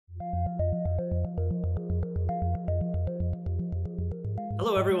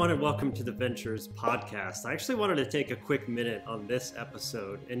Hello, everyone, and welcome to the Ventures Podcast. I actually wanted to take a quick minute on this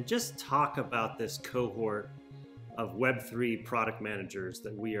episode and just talk about this cohort of Web3 product managers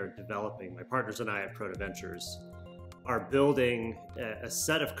that we are developing. My partners and I at Proto Ventures are building a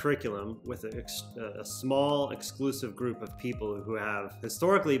set of curriculum with a small exclusive group of people who have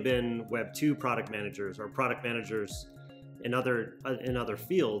historically been Web2 product managers or product managers in other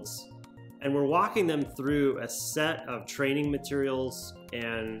fields. And we're walking them through a set of training materials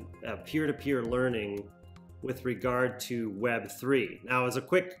and peer-to-peer learning with regard to Web3. Now, as a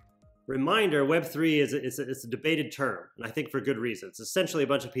quick reminder, Web3 is a debated term, and I think for good reason. It's essentially a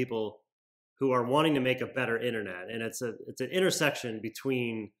bunch of people who are wanting to make a better internet, and it's an intersection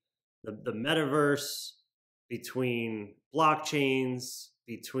between the metaverse, between blockchains,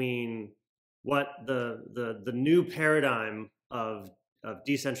 between what the new paradigm of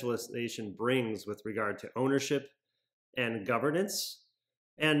decentralization brings with regard to ownership and governance.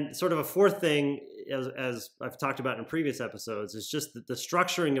 And sort of a fourth thing, as I've talked about in previous episodes, is just the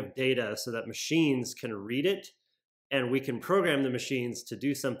structuring of data so that machines can read it and we can program the machines to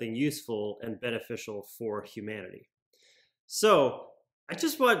do something useful and beneficial for humanity. So I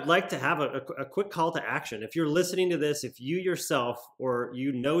just would like to have a quick call to action. If you're listening to this, if you yourself or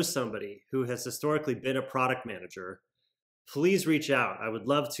you know somebody who has historically been a product manager, please reach out. I would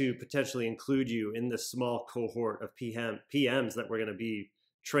love to potentially include you in this small cohort of PMs that we're going to be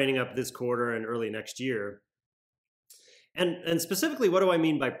training up this quarter and early next year. And specifically, what do I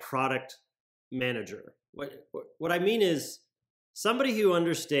mean by product manager? What I mean is somebody who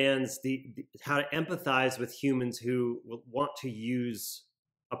understands how to empathize with humans who will want to use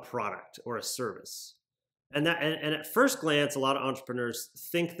a product or a service. And at first glance, a lot of entrepreneurs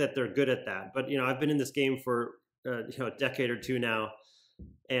think that they're good at that. But I've been in this game for a decade or two now,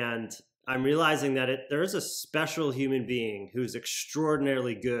 and I'm realizing that there is a special human being who's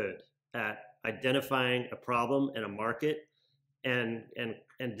extraordinarily good at identifying a problem and a market and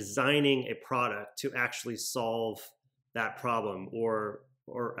designing a product to actually solve that problem or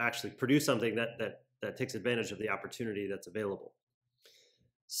actually produce something that takes advantage of the opportunity that's available.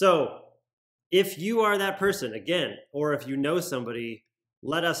 So if you are that person, again, or if you know somebody,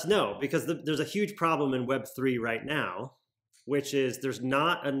 let us know, because there's a huge problem in Web3 right now, which is there's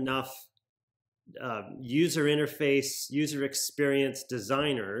not enough user interface, user experience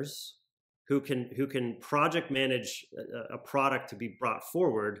designers who can project manage a product to be brought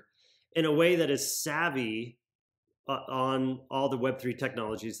forward in a way that is savvy on all the Web3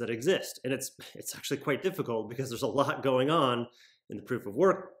 technologies that exist. And it's actually quite difficult because there's a lot going on in the proof of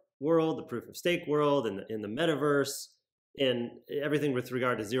work world, the proof of stake world, and in the metaverse, and everything with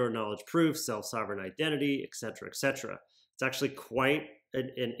regard to zero knowledge proof, self-sovereign identity, et cetera, et cetera. It's actually quite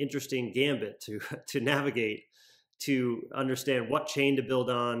an interesting gambit to navigate, to understand what chain to build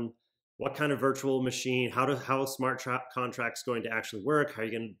on, what kind of virtual machine, how smart contracts going to actually work, how are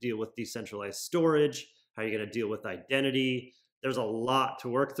you going to deal with decentralized storage, how are you going to deal with identity. There's a lot to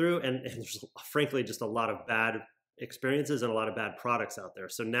work through, and there's frankly just a lot of bad experiences and a lot of bad products out there.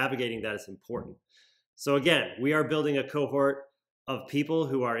 So navigating that is important. So again, we are building a cohort of people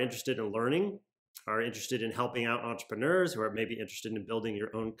who are interested in learning, are interested in helping out entrepreneurs, who are maybe interested in building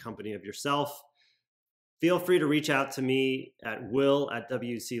your own company of yourself. Feel free to reach out to me at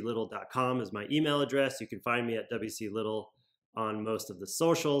will@wclittle.com is my email address. You can find me at WCLittle on most of the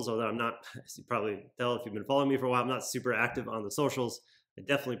socials, although I'm not, as you probably tell if you've been following me for a while, I'm not super active on the socials. I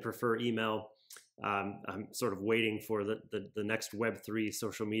definitely prefer email. I'm sort of waiting for the next Web3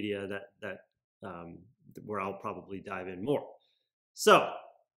 social media where I'll probably dive in more. So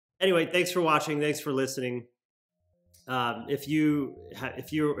anyway, thanks for watching. Thanks for listening. If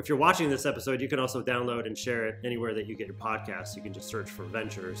you're watching this episode, you can also download and share it anywhere that you get your podcasts. You can just search for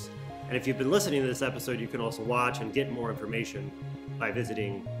Ventures. And if you've been listening to this episode, you can also watch and get more information by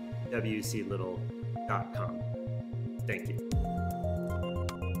visiting WCLittle.com. Thank you.